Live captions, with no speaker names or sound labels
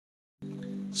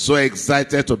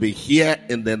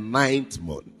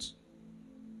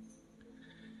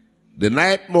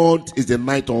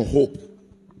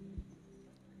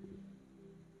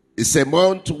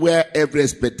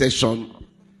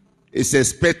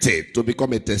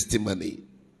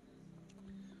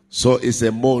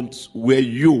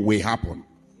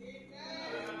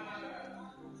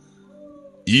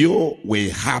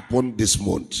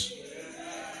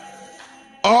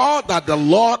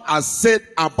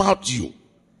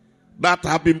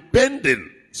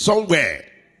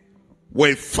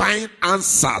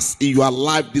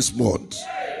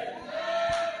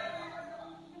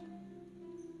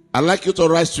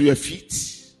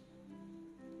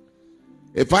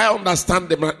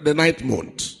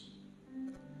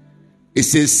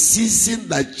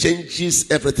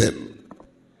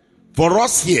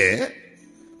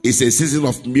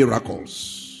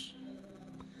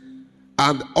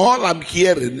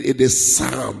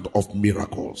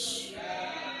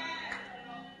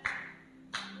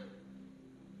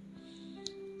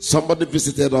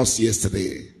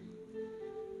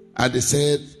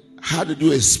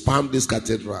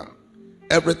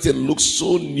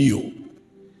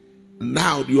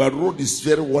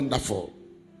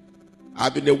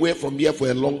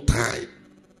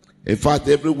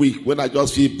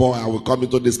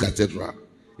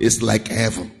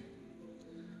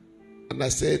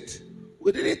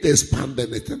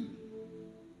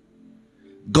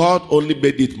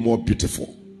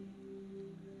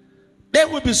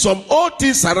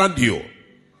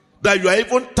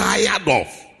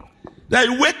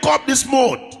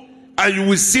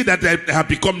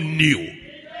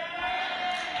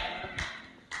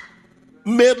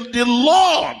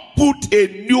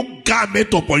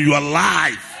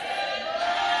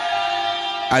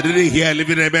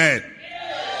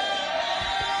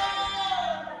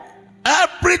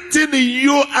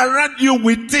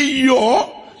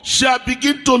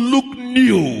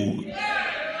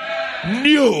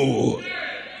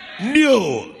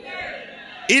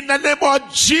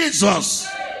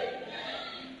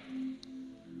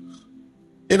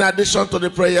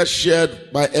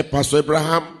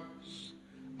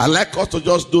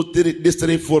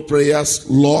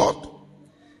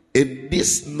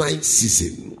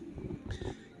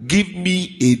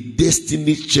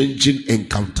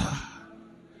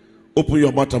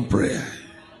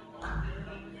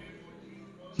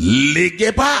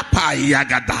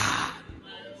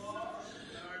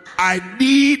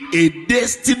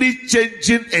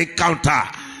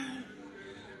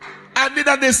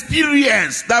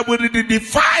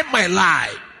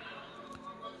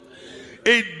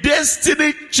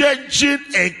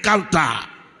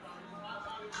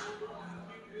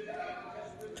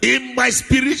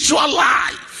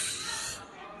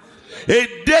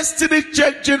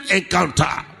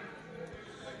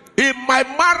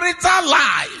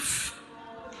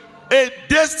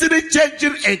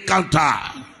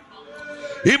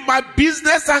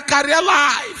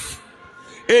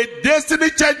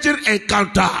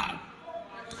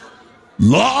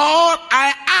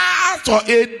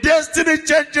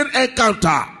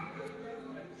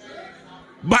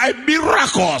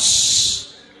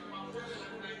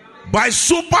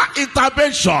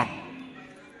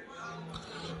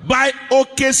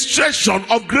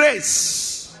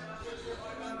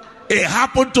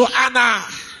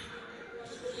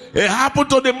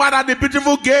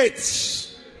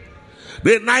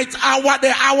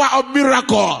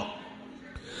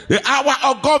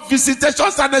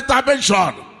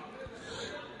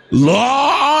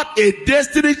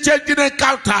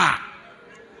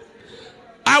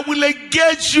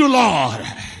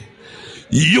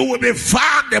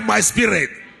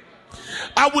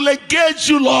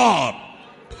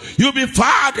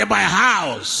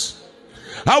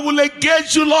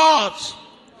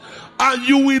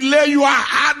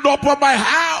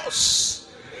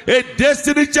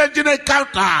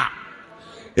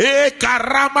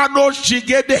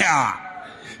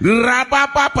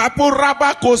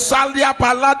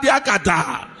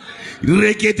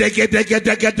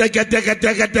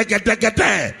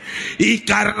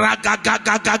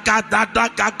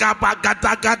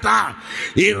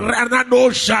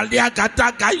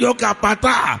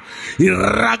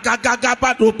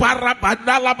Ragabado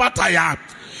Parabandala Bataya.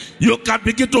 You can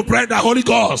begin to pray the Holy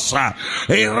Ghost.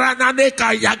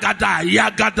 Irananeka yagada,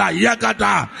 yagada,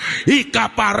 yagada.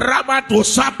 Ikaparama to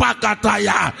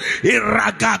sapakataya.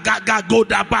 Iragagaga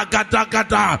goda bagada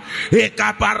gada.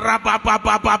 Ikaparaba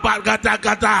baba gada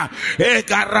gada.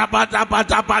 Ikarabata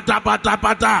bata bata bata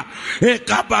bata.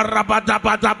 Ikaparabata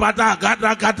bata bata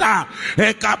gada gada.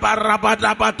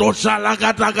 Ikaparabata bato shala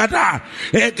gada gada.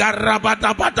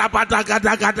 Ikarabata bata bata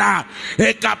gada gada.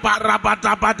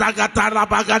 Ikaparabata bata gada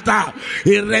rabagada.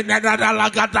 Irenada la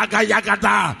gada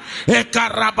gayagada.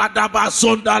 Ekarabada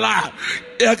basundala.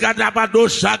 Egadabado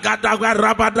shagada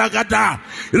rabada gada.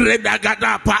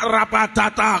 Renagada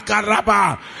parapatata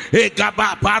karaba.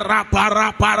 Egaba para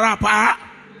para para para.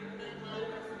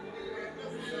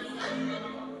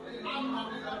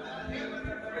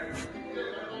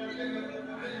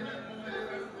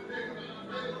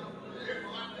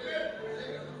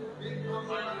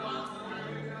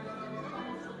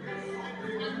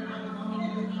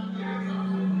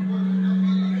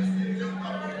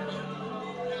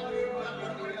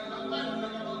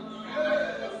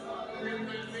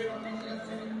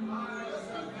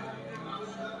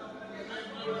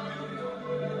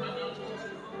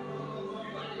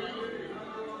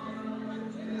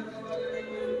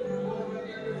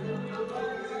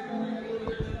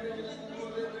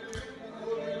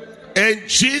 In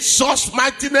Jesus'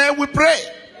 mighty name we pray.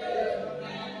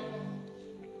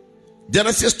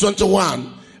 Genesis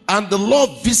 21. And the Lord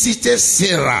visited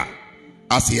Sarah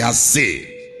as he has said.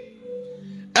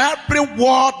 Every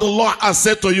word the Lord has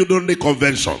said to you during the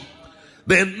convention,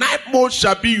 the 9th month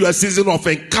shall be your season of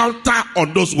encounter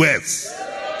on those words.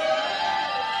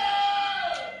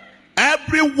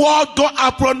 Every word God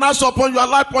has pronounced upon your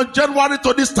life from January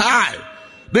to this time,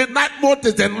 the 9th month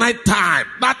is the 9th time.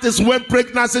 That is when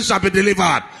pregnancy shall be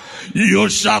delivered. You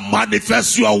shall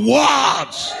manifest your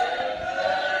words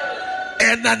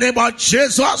in the name of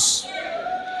Jesus.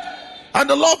 And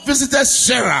the Lord visited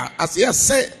Sarah as he has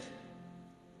said.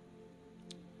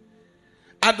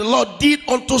 And the Lord did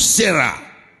unto Sarah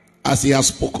as he has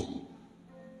spoken.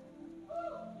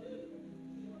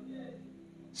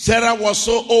 Sarah was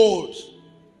so old.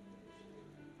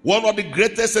 One of the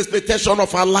greatest expectations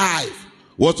of her life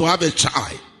was to have a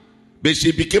child. But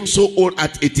she became so old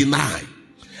at 89.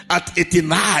 At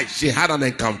 89, she had an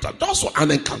encounter. That's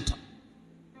an encounter.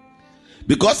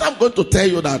 Because I'm going to tell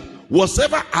you that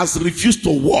whatever has refused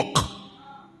to work,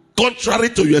 contrary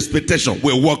to your expectation,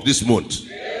 will work this month.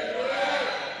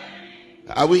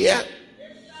 Are we here?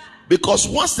 Because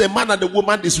once the man and the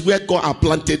woman is where God has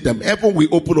planted them, heaven will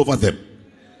open over them.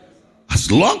 As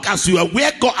long as you are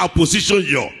where God has positioned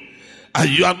you, and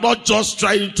you are not just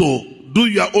trying to do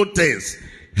your own things,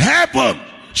 heaven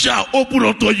shall open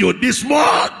unto you this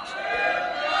month.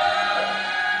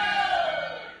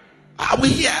 Are we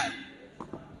here?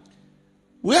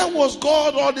 Where was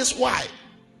God all this while?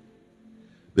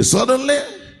 But suddenly,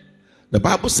 the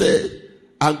Bible said,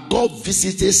 and God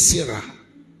visited Sarah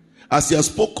as he has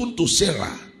spoken to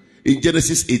Sarah in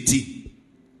Genesis 18.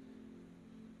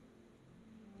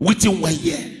 Within 1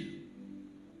 year.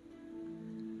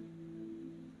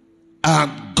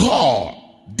 And God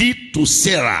did to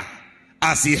Sarah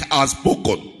as he has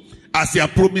spoken, as he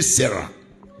had promised Sarah.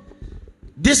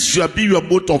 This shall be your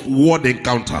mode of word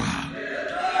encounter.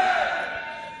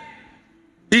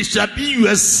 It shall be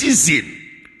your season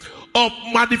of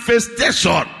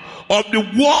manifestation of the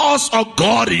words of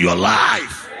God in your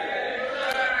life.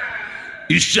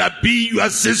 It shall be your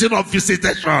season of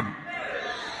visitation.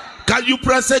 Can you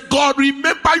pray, say, God,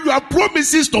 remember your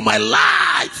promises to my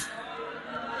life.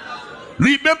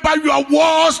 Remember your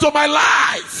words to my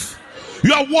life.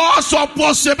 Your words of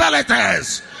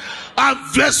possibilities. And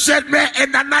visit me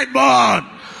in the 9th month.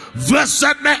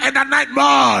 Visit me in the 9th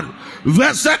month.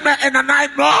 Visit me in the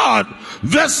 9th month.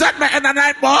 Visit me in the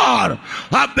 9th month.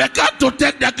 I began to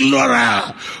take the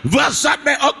glory. Visit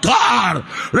me, oh God.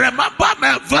 Remember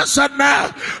me, visit me.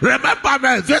 Remember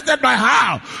me, visit my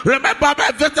house. Remember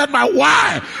me, visit my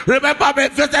wife. Remember me,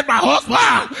 visit my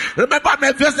husband. Remember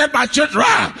me, visit my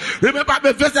children. Remember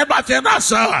me, visit my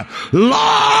finances.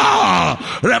 Lord,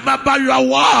 remember your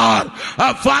word.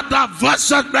 Father,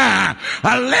 visit me.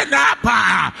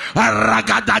 Lenapa,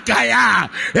 Ragadagaya,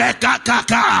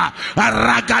 Ekakaka,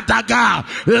 Ragadaga.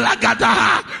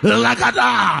 Lagada,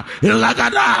 Lagada,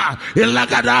 Lagada,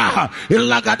 Lagada,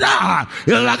 Lagada,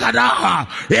 Lagada,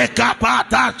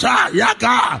 Ekapata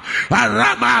Yaga,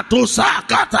 Aramatusa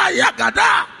Kata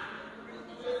Yagada.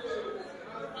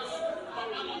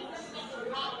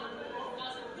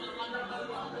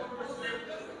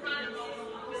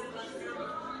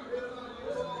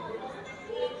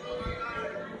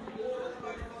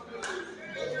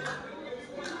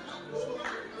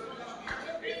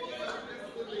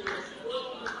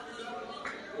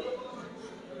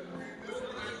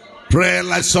 Pray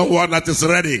like someone that is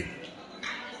ready.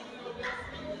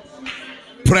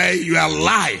 Pray your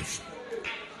life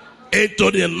into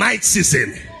the night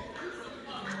season.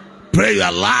 Pray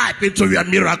your life into your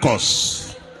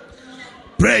miracles.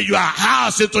 Pray your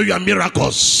house into your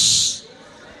miracles.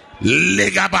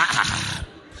 Legaba.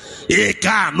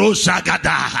 Eka no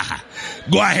shagada.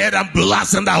 Go ahead and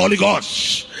blast in the Holy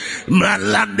Ghost.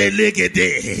 Malande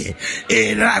legede,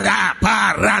 irara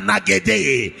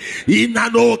paranagede,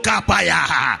 inano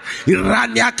kapaya,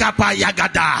 irania kapaya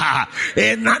gada,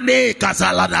 enane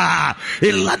kasalada,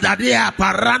 iladadea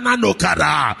parana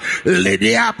nokada,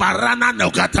 ledea parana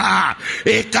nokata,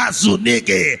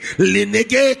 ekazunege,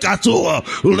 linege katu,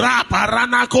 ra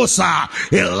parana kosa,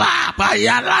 ila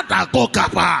payarata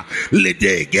kokapa,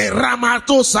 ledege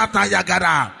ramato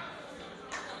satayagara.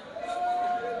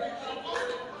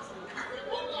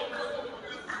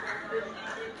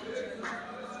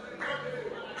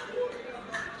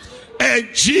 In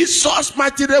Jesus'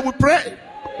 mighty name we pray.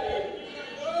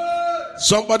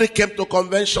 Somebody came to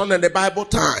convention in the Bible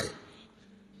time,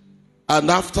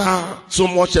 and after so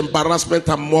much embarrassment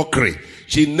and mockery,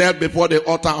 she knelt before the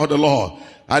altar of the Lord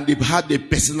and he had a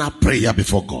personal prayer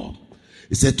before God.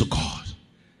 He said to God,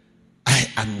 I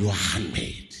am your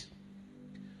handmaid.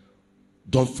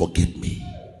 Don't forget me.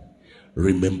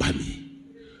 Remember me.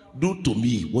 Do to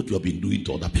me what you have been doing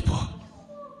to other people.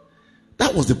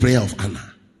 That was the prayer of Anna.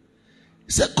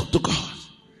 He said to God,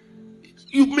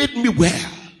 you made me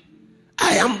well.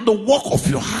 I am the work of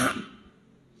your hand.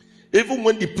 Even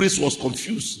when the priest was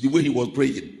confused the way he was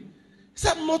praying, he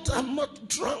said, I'm not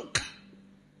drunk.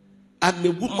 I'm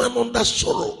a woman under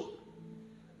sorrow.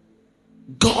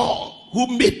 God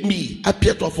who made me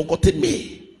appear to have forgotten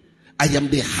me. I am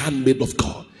the handmaid of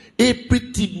God.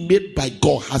 Everything made by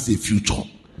God has a future.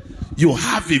 You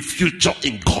have a future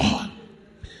in God.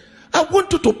 I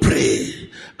want you to pray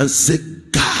and say,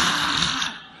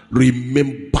 God,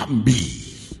 remember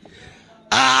me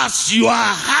as your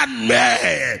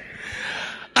handmaid,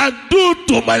 and do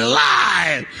to my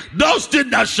life those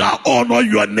things that shall honor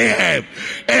your name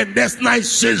in this night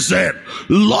season.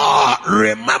 Lord,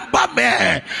 remember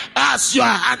me as your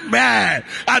handmaid,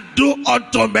 and do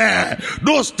unto me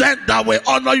those things that will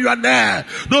honor your name,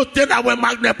 those things that will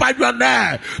magnify your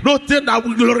name, those things that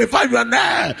will glorify your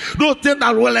name, those things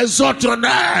that will exalt your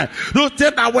name, those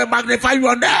things that will magnify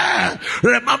your name.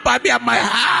 Remember me at my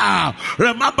house.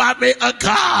 Remember me a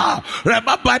car.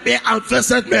 Remember me and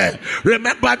visit me.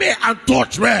 Remember me and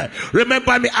touch me.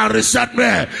 Remember me and reset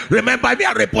me. Remember me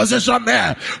and reposition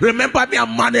me. Remember me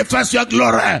and manifest your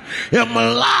glory in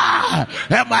my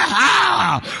life, in my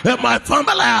house, in my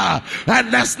family,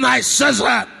 and this night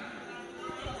season.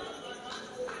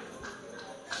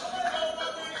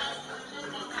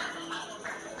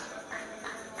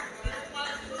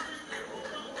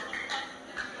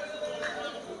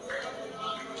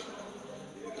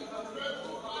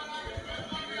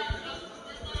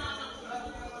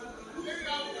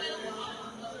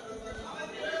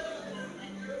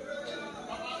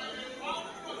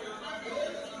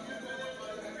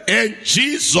 In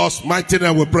Jesus' mighty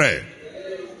name we pray.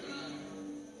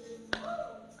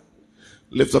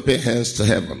 Lift up your hands to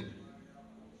heaven.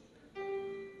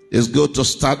 It's good to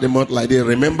start the month like this.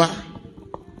 Remember,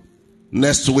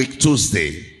 next week,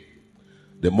 Tuesday,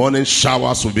 the morning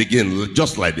showers will begin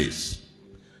just like this.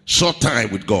 Short time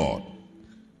with God.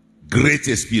 Great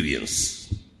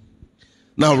experience.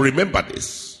 Now remember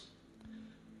this.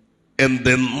 In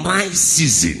the night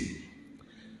season,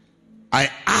 I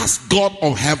ask God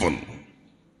of heaven,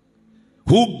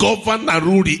 who govern and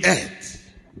rule the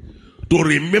earth, to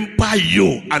remember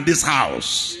you and this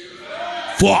house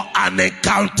for an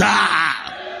encounter.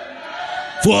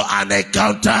 For an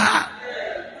encounter.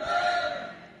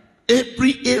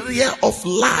 Every area of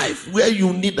life where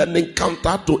you need an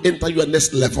encounter to enter your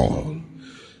next level,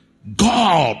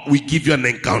 God will give you an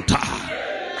encounter.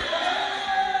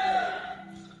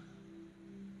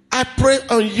 I pray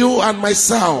on you and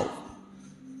myself.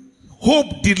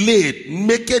 Hope delayed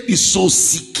maketh the soul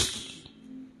sick.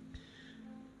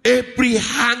 Every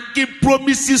hanging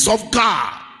promises of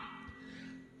God,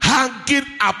 hanging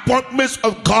appointments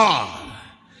of God,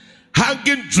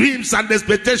 hanging dreams and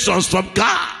expectations from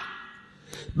God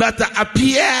that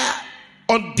appear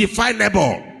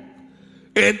undefinable,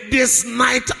 in this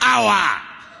night hour,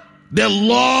 the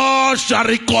Lord shall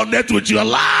reconnect with your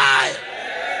life.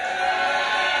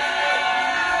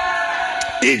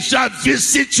 He shall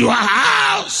visit your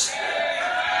house.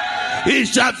 He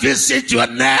shall visit your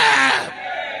name.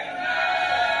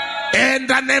 In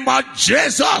the name of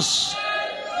Jesus.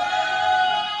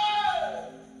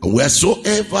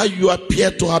 Wheresoever you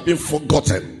appear to have been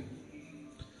forgotten,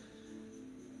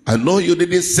 I know you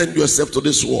didn't send yourself to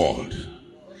this world.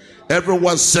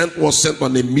 Everyone sent was sent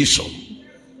on a mission.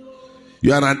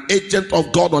 You are an agent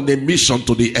of God on a mission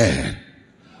to the earth.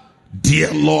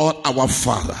 Dear Lord, our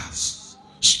Father,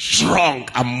 strong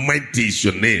and mighty is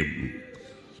your name.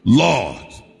 Lord,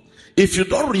 if you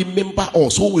don't remember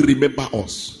us, who will remember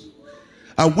us?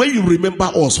 And when you remember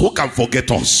us, who can forget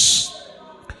us?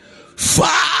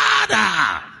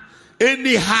 Father,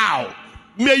 anyhow,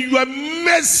 may your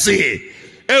mercy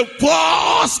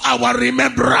enforce our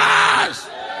remembrance.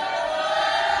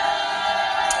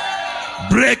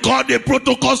 Break all the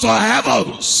protocols of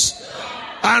heavens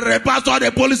and reverse all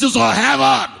the policies of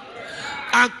heaven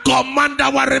and command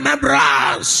our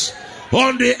remembrance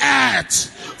on the earth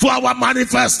for our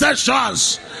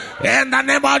manifestations in the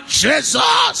name of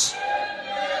Jesus.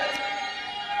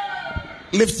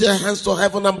 Lift your hands to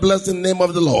heaven and bless the name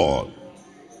of the Lord.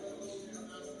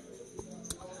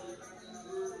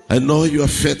 I know you are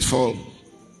faithful.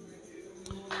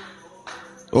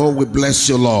 Oh, we bless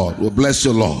you, Lord. We bless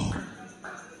you, Lord.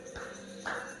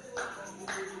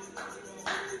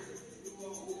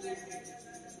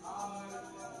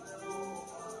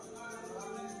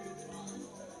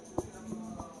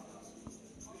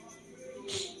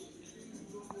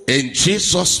 In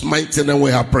Jesus' mighty name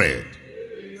we have prayed.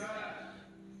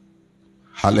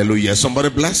 Hallelujah. Somebody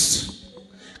blessed?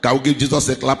 Can we give Jesus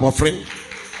a clap offering?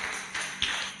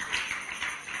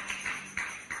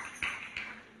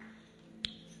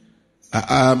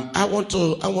 I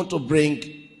want to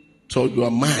bring to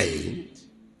your mind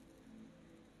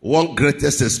one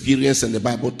greatest experience in the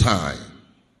Bible time,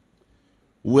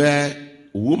 where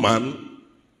a woman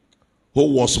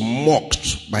who was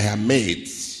mocked by her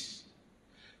mates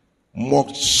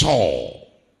mocked Saul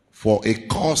for a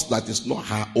cause that is not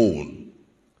her own.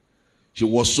 She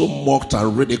was so mocked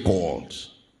and ridiculed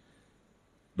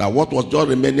that what was just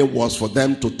remaining was for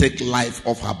them to take life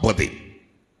of her body.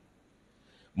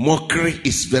 Mockery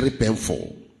is very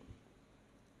painful.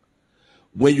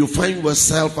 When you find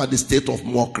yourself at the state of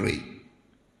mockery,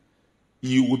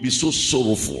 you will be so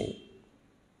sorrowful.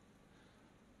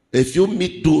 If you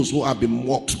meet those who have been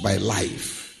mocked by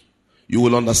life, you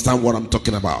will understand what I'm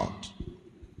talking about.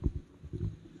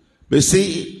 But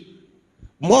see,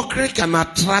 mockery can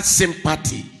attract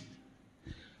sympathy.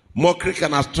 Mockery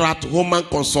can attract human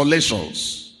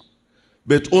consolations.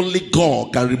 But only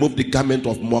God can remove the garment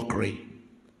of mockery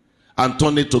and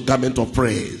turn it to garment of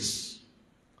praise.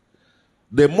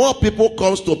 The more people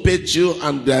comes to page you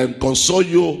and then console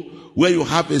you when you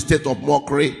have a state of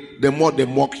mockery, the more they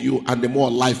mock you and the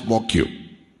more life mock you.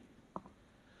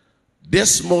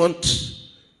 This month,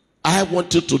 I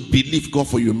want you to believe God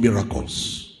for your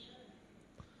miracles.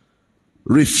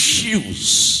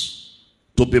 Refuse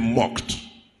to be mocked.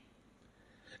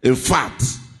 In fact,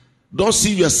 don't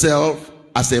see yourself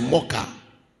as a mocker.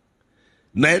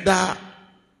 Neither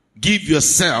give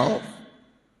yourself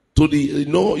to the,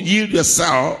 yield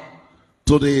yourself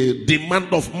to the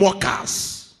demand of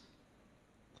mockers.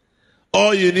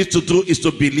 All you need to do is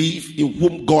to believe in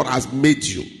whom God has made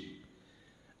you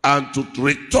and to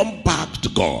return back to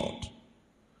God,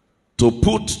 to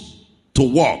put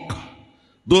to work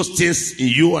those things in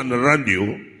you and around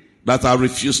you that are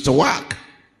refused to work.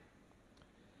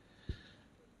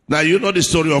 Now you know the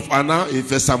story of Anna in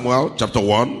 1 Samuel chapter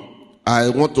 1. I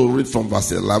want to read from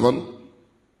verse 11.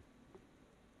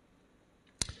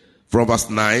 From verse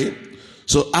 9.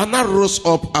 So Anna rose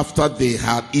up after they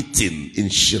had eaten in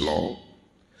Shiloh,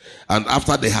 and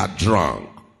after they had drunk.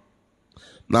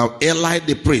 Now Eli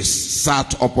the priest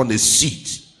sat upon a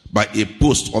seat by a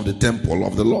post of the temple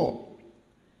of the Lord.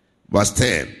 Verse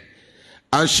 10.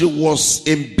 And she was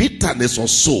in bitterness of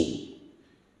soul.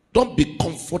 Don't be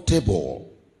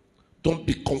comfortable. Don't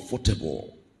be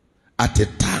comfortable. At a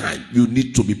time you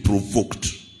need to be provoked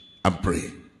and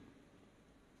pray.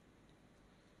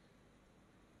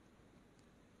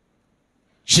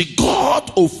 She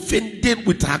got offended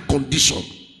with her condition.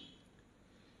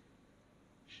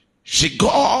 She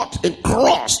got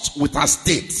engrossed with her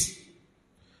state.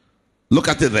 Look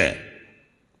at it there.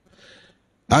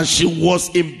 And she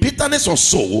was in bitterness of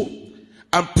soul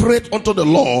and prayed unto the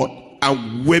Lord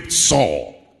and wept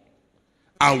sore.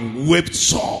 And wept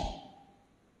sore.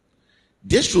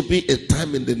 There should be a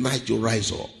time in the night you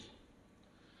rise up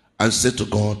and say to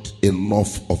God,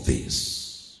 enough of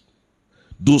this.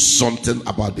 Do something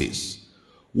about this.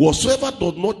 Whatsoever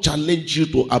does not challenge you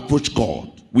to approach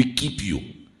God will keep you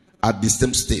at the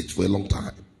same state for a long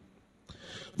time.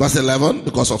 Verse 11,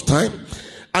 because of time.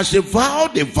 And she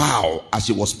vowed a vow as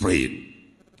she was praying.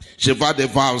 She vowed a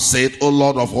vow and said, O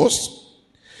Lord of hosts,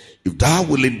 if thou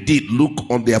will indeed look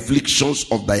on the afflictions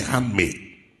of thy handmaid,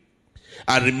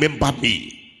 and remember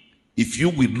me. If you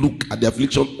will look at the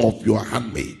affliction of your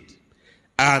handmaid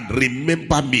and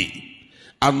remember me,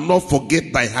 and not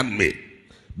forget thy handmaid,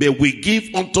 but we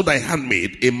give unto thy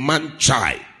handmaid a man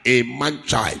child,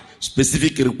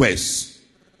 specific request.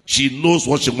 She knows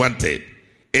what she wanted,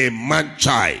 a man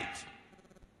child.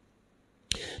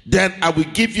 Then I will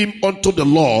give him unto the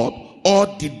Lord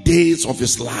all the days of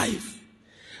his life,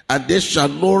 and there shall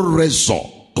no razor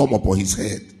come upon his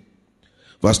head.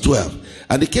 Verse 12.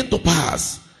 And it came to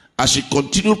pass, as she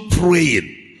continued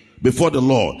praying before the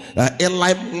Lord,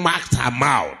 Eli marked her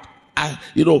mouth.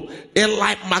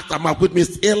 Eli marked her mouth, which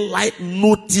means Eli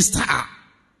noticed her.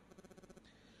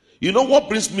 You know what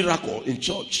brings miracle in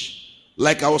church?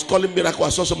 Like I was calling miracle, I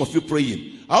saw some of you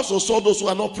praying. I also saw those who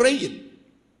are not praying.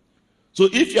 So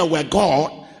if you were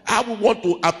God, I would want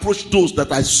to approach those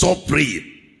that I saw praying.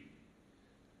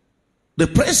 The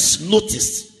press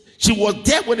noticed. She was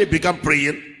there when they began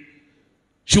praying.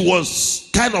 She was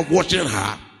kind of watching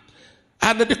her.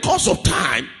 And in the course of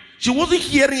time, she wasn't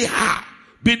hearing her.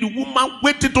 But the woman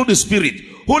went into the spirit.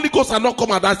 Holy Ghost had not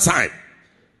come at that time.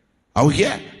 Are we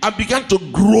here? And began to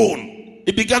groan.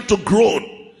 It began to groan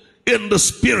in the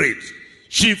spirit.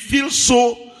 She feels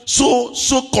so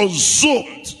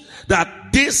consumed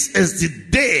that this is the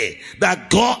day that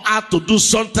God had to do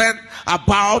something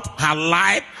about her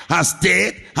life, her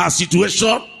state, her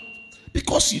situation.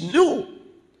 Because he knew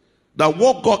that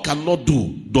what God cannot do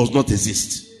does not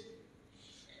exist.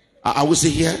 I will say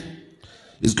here,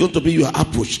 it's going to be your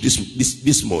approach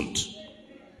this month.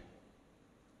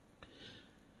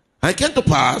 And it came to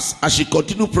pass, as she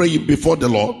continued praying before the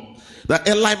Lord, that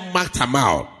Eli marked her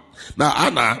mouth. Now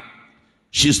Anna,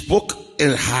 she spoke in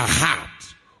her heart.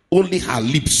 Only her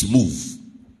lips moved,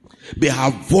 but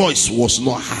her voice was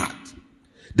not heard.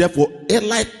 Therefore,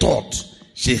 Eli thought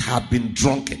she had been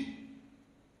drunken.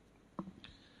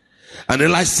 And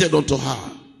Eli said unto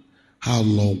her, how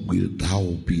long wilt thou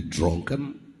be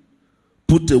drunken?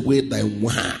 Put away thy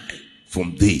wine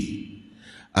from thee.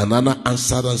 And Anna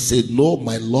answered and said, no,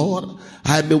 my Lord,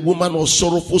 I am a woman of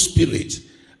sorrowful spirit.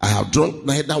 I have drunk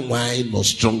neither wine nor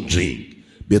strong drink,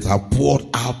 but have poured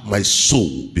out my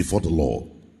soul before the Lord.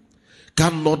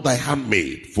 Come not thy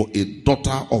handmaid for a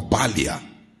daughter of Balial,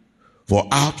 for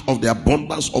out of the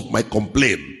abundance of my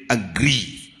complaint and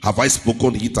grief have I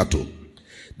spoken hitherto.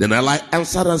 Then Eli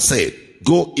answered and said,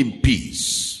 go in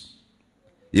peace.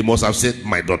 He must have said,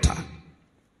 my daughter.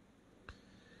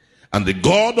 And the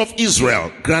God of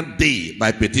Israel grant thee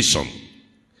thy petition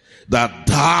that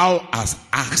thou hast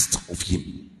asked of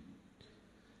him.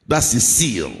 That's the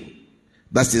seal.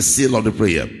 That's the seal of the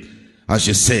prayer. And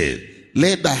she said,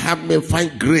 let thy handmaid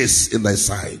find grace in thy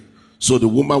sight. So the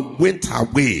woman went her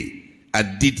way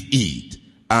and did eat,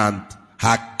 and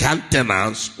her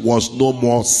countenance was no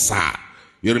more sad.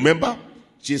 You remember?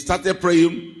 She started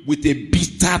praying with a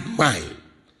bitter mind.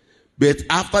 But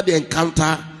after the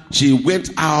encounter, she went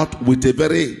out with a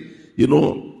very,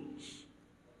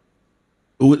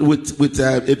 with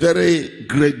a very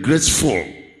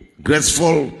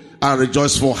graceful and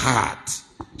rejoiceful heart.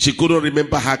 She couldn't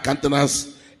remember her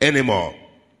countenance anymore.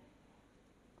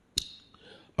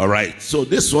 All right, so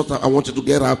this is what I want you to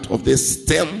get out of this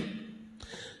 10.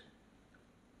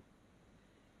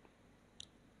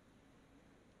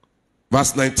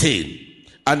 Verse 19.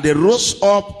 And they rose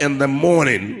up in the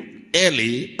morning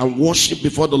early and worshipped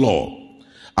before the Lord,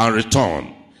 and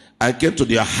returned and came to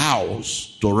their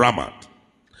house to Ramah.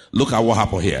 Look at what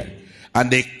happened here.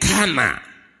 And Elkanah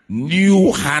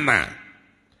knew Hannah,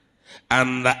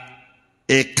 and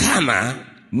Elkanah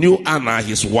knew Anna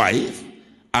his wife,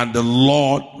 and the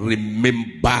Lord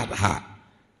remembered her.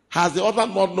 Has the other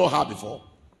not known her before?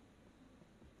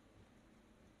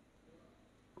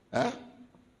 Huh?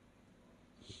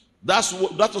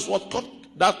 That is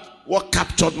what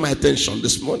captured my attention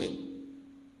this morning.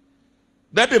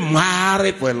 They've been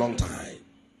married for a long time.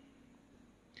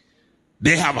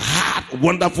 They have had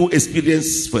wonderful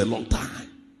experience for a long time.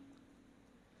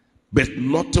 But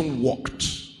nothing worked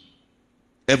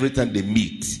every time they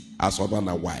meet as husband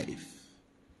and wife.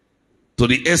 To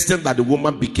the extent that the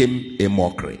woman became a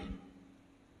mockery.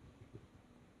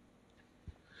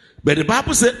 But the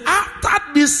Bible said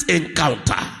after this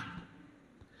encounter,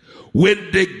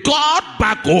 when they got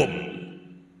back home,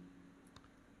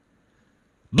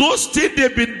 those things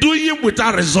they've been doing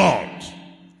without result,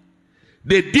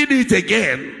 they did it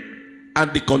again,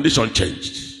 and the condition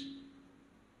changed.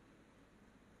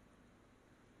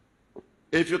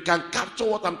 If you can capture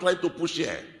what I'm trying to push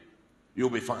here, you'll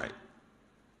be fine.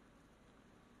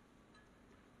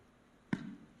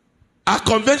 Our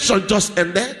convention just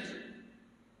ended.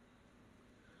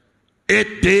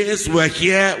 8 days we're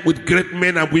here with great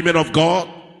men and women of God.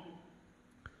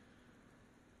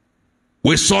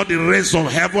 We saw the rains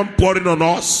of heaven pouring on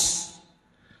us.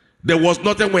 There was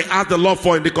nothing we asked the Lord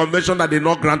for in the convention that did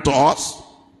not grant to us.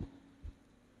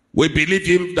 We believe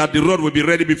him that the road will be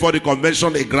ready before the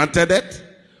convention. He granted it.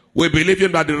 We believe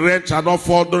him that the rain shall not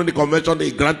fall during the convention.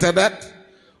 He granted it.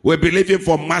 We believe him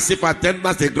for massive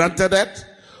attendance. He granted it.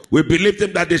 We believe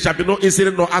him that there shall be no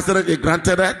incident, no accident. He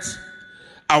granted it.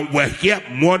 And we're here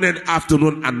morning,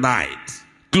 afternoon, and night.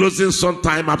 Closing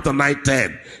sometime after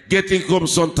 9:10. Getting home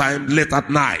sometime late at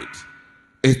night.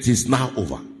 It is now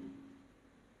over.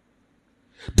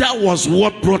 That was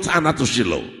what brought Anna to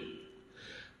Shiloh.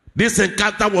 This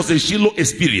encounter was a Shiloh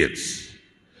experience.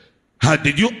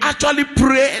 Did you actually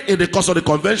pray in the course of the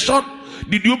convention?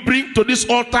 Did you bring to this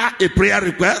altar a prayer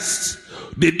request?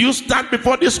 Did you stand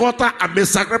before this altar and make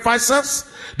sacrifices?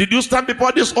 Did you stand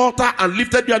before this altar and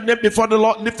lifted your name before the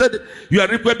Lord, lifted your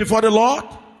request before the Lord?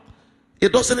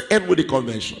 It doesn't end with the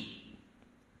convention.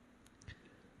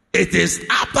 It is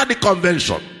after the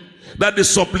convention that the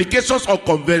supplications of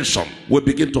convention will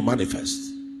begin to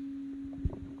manifest.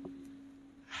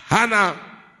 Hannah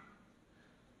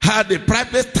had a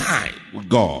private time with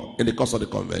God in the course of the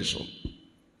convention.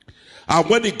 And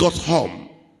when he got home,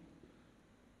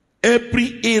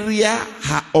 every area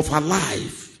of her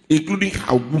life, including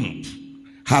her womb,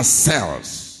 her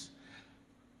cells,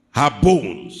 her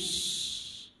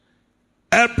bones,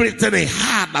 everything he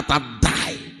had that had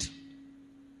died,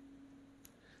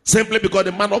 simply because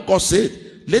the man of God said,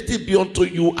 let it be unto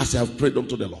you as you have prayed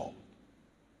unto the Lord.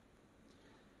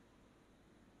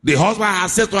 The husband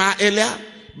has said to her earlier,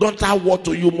 don't I want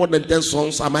to you more than 10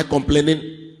 sons? Am I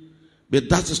complaining? But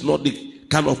that is not the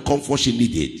kind of comfort she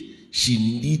needed. She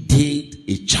needed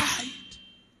a child.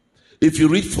 If you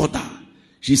read further,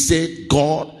 she said,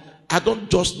 God, I don't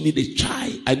just need a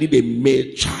child, I need a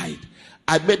male child.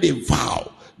 I made a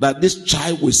vow that this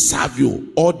child will serve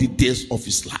you all the days of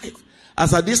his life.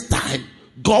 As at this time,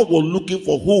 God was looking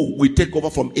for who will take over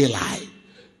from Eli,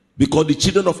 because the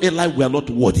children of Eli were not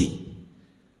worthy.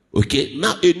 Okay,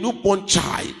 now a newborn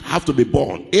child have to be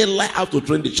born. Eli have to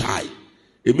train the child.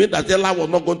 It means that Eli was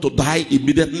not going to die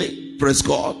immediately. Praise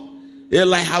God.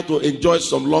 Eli had to enjoy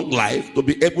some long life to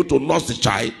be able to nurse the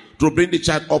child, to bring the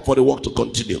child up for the work to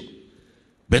continue.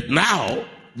 But now,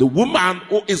 the woman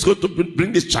who is going to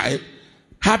bring this child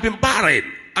have been barren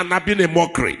and have been a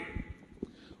mockery.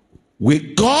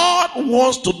 When God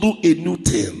wants to do a new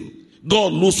thing,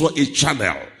 God looks for a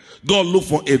channel. God looks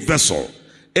for a vessel.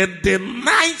 In the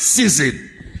 9th season,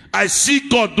 I see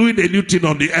God doing a new thing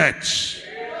on the earth.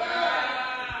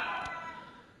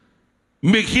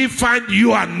 May he find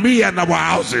you and me and our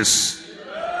houses.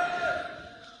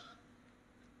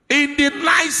 In the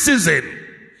 9th season,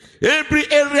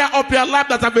 every area of your life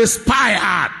that have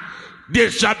expired,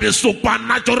 there shall be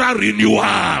supernatural renewal.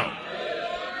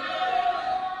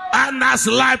 Anna's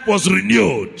life was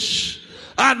renewed.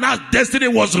 Anna's destiny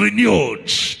was renewed.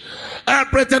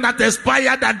 Everything that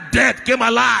expired and dead came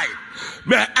alive.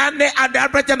 And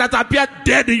everything that appeared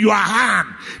dead in your hand,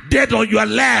 dead on your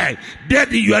leg,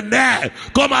 dead in your neck,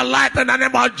 come alive in the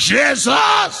name of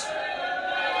Jesus.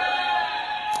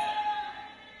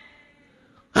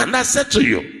 And I said to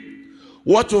you,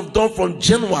 what we've done from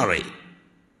January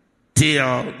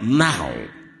till now,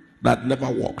 that never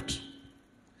worked.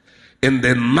 In the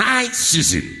 9th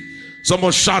season,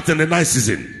 someone shout in the 9th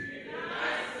season.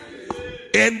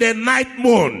 In the 9th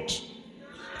month,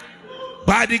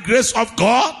 by the grace of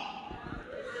God,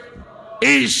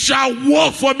 it shall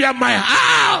work for me and my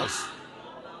house.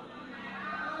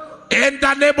 In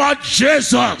the name of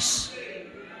Jesus.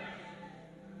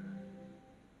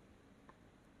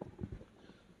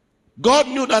 God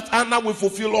knew that Anna will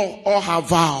fulfill all her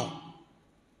vow.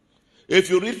 If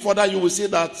you read further, you will see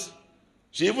that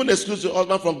she even excused her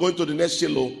husband from going to the next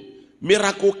Shiloh.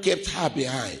 Miracle kept her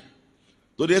behind.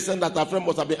 To the extent that her friend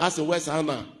must have been asking, where's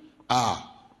Hannah?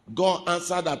 God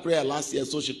answered her prayer last year,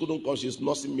 so she couldn't come. She's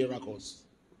nursing miracles.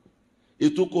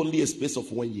 It took only a space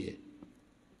of 1 year.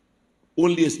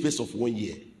 Only a space of 1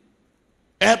 year.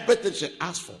 Everything she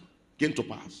asked for came to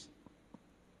pass.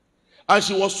 And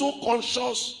she was so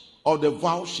conscious of the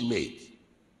vow she made.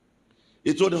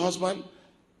 He told the husband,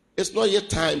 it's not yet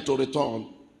time to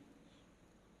return.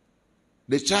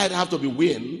 The child have to be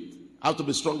weaned, have to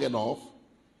be strong enough.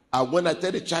 And when I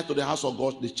take the child to the house of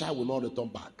God, the child will not return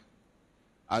back.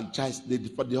 And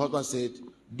the husband said,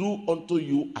 do unto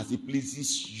you as it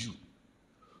pleases you.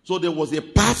 So there was a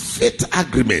perfect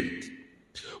agreement.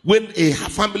 When a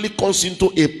family comes into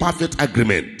a perfect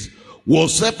agreement,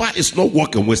 whatsoever is not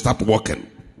working will start working.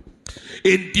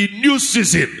 In the new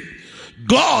season,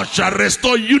 God shall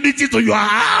restore unity to your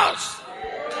house,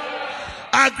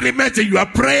 agreement in your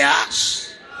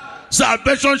prayers.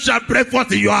 Salvation shall break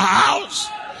forth in your house.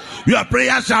 Your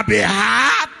prayers shall be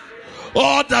heard.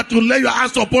 All that you lay your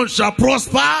hands upon shall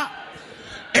prosper.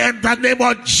 In the name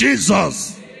of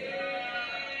Jesus.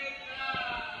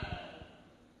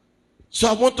 So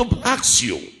I want to ask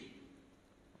you,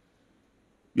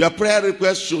 your prayer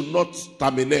request should not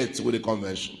terminate with the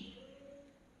convention.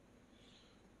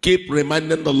 Keep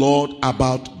reminding the Lord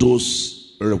about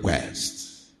those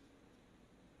requests.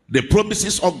 The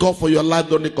promises of God for your life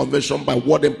during the convention by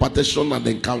word impartation and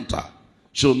encounter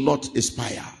should not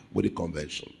expire with the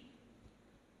convention.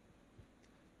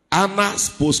 Anna's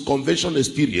post-convention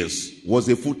experience was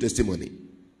a full testimony.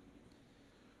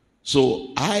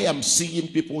 So I am seeing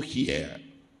people here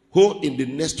who in the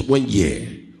next 1 year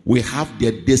will have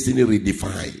their destiny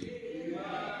redefined.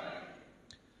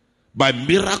 By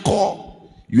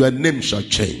miracle, your name shall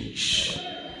change.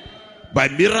 By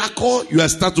miracle, your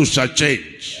status shall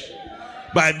change.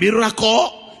 By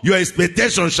miracle, your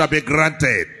expectation shall be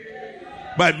granted.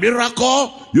 By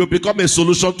miracle, you become a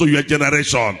solution to your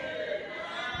generation.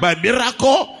 By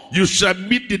miracle, you shall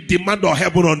meet the demand of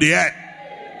heaven on the earth.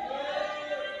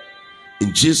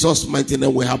 In Jesus' mighty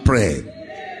name we have prayed.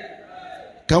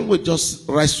 Can we just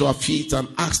rise to our feet and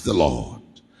ask the Lord,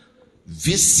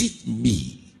 visit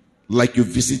me like you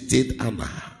visited Anna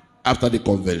after the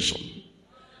convention,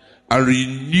 and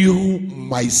renew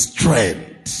my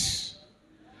strength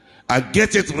and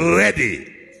get it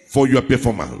ready for your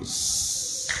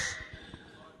performance.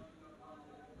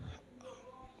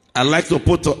 I'd like to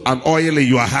put an oil in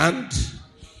your hand,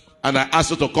 and I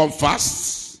ask you to come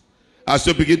fast as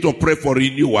you begin to pray for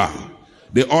renewal.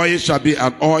 The oil shall be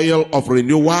an oil of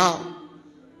renewal.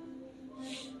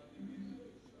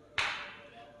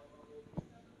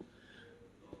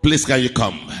 Please, can you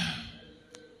come?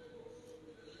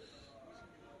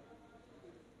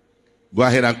 Go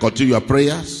ahead and continue your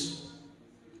prayers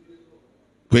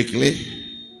quickly.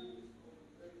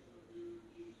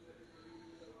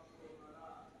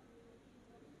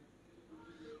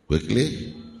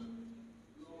 Quickly.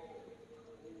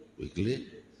 Quickly.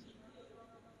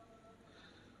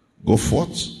 Go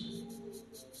forth.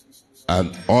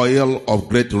 An oil of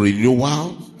great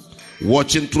renewal.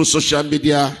 Watching through social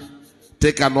media,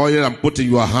 take an oil and put in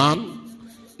your hand.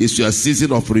 It's your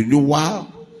season of renewal.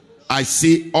 I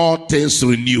see all things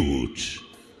renewed.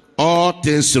 All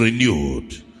things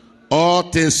renewed. All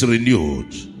things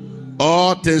renewed.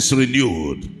 All things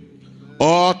renewed.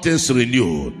 All things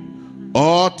renewed.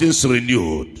 All things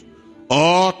renewed.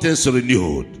 All things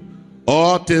renewed.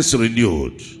 All things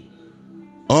renewed.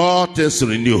 All things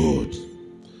renewed.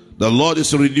 The Lord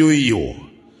is renewing you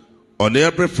on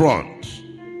every front.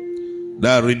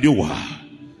 There's renewal.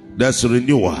 There's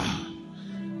renewal.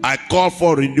 I call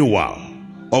for renewal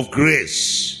of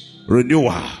grace,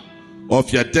 renewal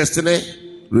of your destiny,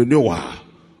 renewal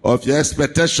of your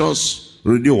expectations,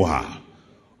 renewal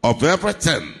of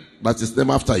everything that is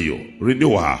named after you,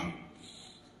 renewal.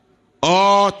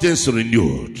 All things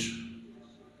renewed.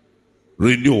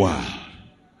 Renewal.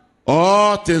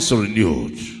 All things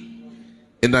renewed.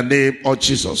 In the name of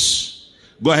Jesus.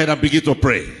 Go ahead and begin to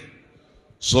pray.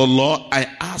 So Lord, I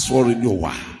ask for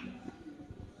renewal.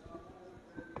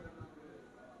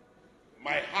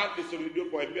 My heart is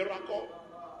renewed for a miracle.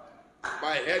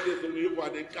 My head is renewed for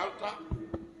an encounter.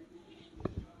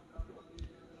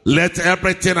 Let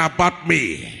everything about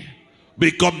me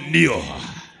become new.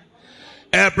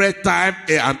 Every time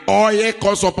an oil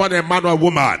comes upon a man or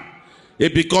woman,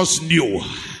 it becomes new.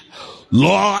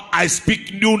 Lord, I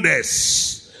speak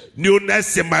newness.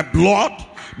 Newness in my blood,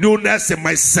 newness in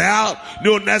my cell,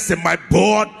 newness in my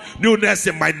bone, newness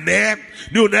in my name,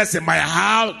 newness in my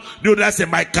house, newness in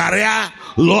my career.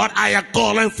 Lord, I am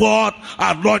calling forth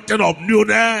anointing of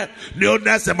newness,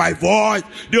 newness in my voice,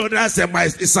 newness in my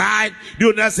sight,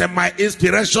 newness in my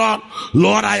inspiration.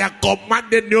 Lord, I am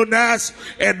commanding newness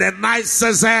in the night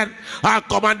season. I am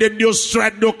commanding new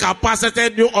strength, new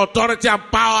capacity, new authority and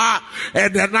power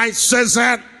in the night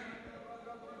season.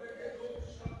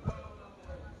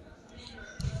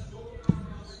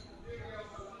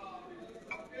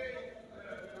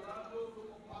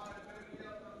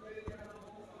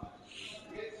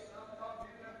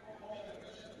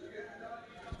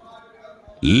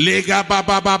 Lega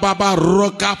baba baba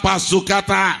roka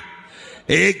pasukata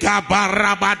ega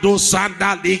barabado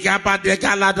sanda liga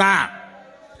badegalada.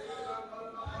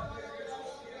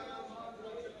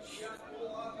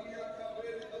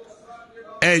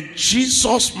 In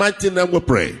Jesus' mighty name we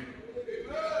pray.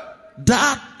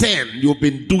 That thing you've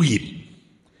been doing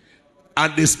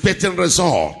and expecting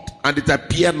result, and it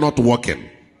appear not working,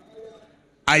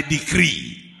 I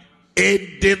decree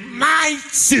in the 9th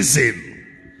season,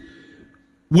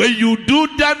 when you do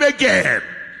them again,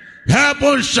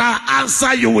 heaven shall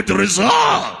answer you with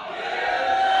result.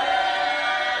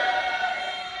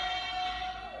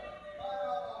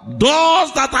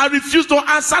 Doors that I refuse to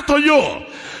answer to you,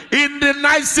 in the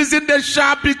 9th season, they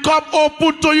shall become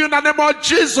open to you in the name of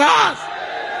Jesus.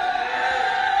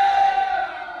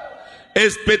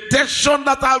 Expectation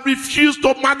that I refuse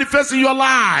to manifest in your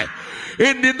life,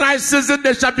 in the 9th season,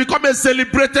 they shall become a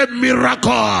celebrated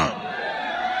miracle.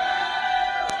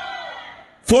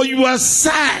 For your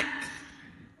sake,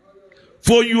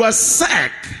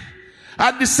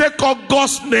 and the sake of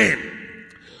God's name,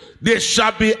 there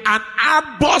shall be an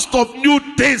outburst of new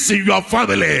things in your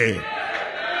family.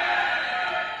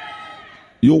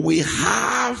 You will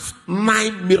have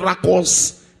 9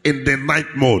 miracles in the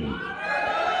 9th month.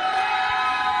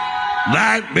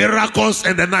 9 miracles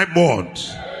in the 9th month.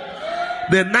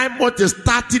 The 9th month is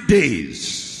 30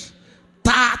 days.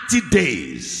 30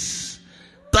 days.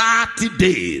 30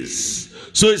 days.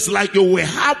 So it's like you will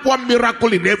have 1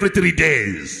 miracle in every 3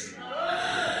 days.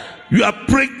 Your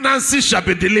pregnancy shall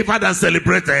be delivered and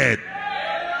celebrated.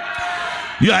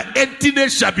 Your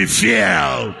emptiness shall be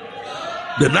filled.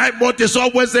 The 9th month is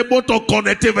always a month of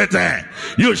connectivity.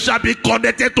 You shall be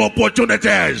connected to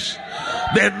opportunities.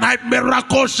 The 9th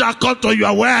miracle shall come to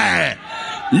your way.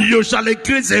 You shall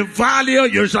increase in value.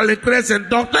 You shall increase in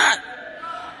doctrine.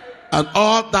 And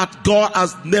all that God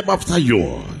has named after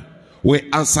you will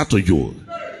answer to you.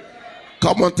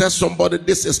 Come on, tell somebody,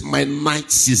 this is my 9th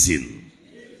season.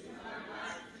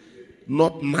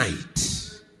 Not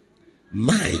night.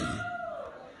 9.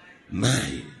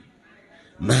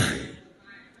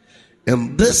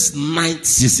 In this 9th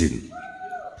season,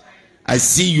 I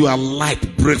see your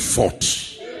light break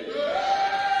forth.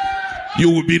 You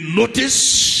will be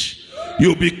noticed, you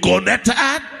will be connected,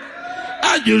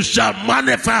 and you shall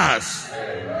manifest.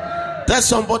 Tell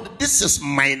somebody, this is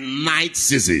my 9th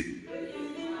season.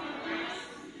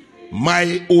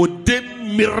 My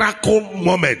ordained miracle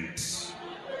moment.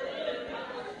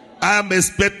 I am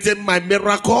expecting my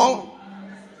miracle.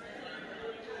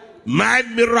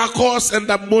 9 miracles in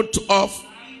the month of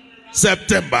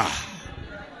September.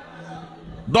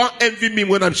 Don't envy me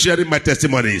when I'm sharing my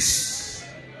testimonies.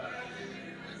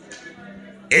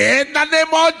 In the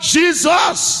name of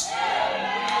Jesus.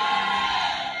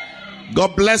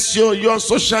 God bless you. Your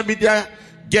social media,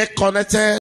 get connected.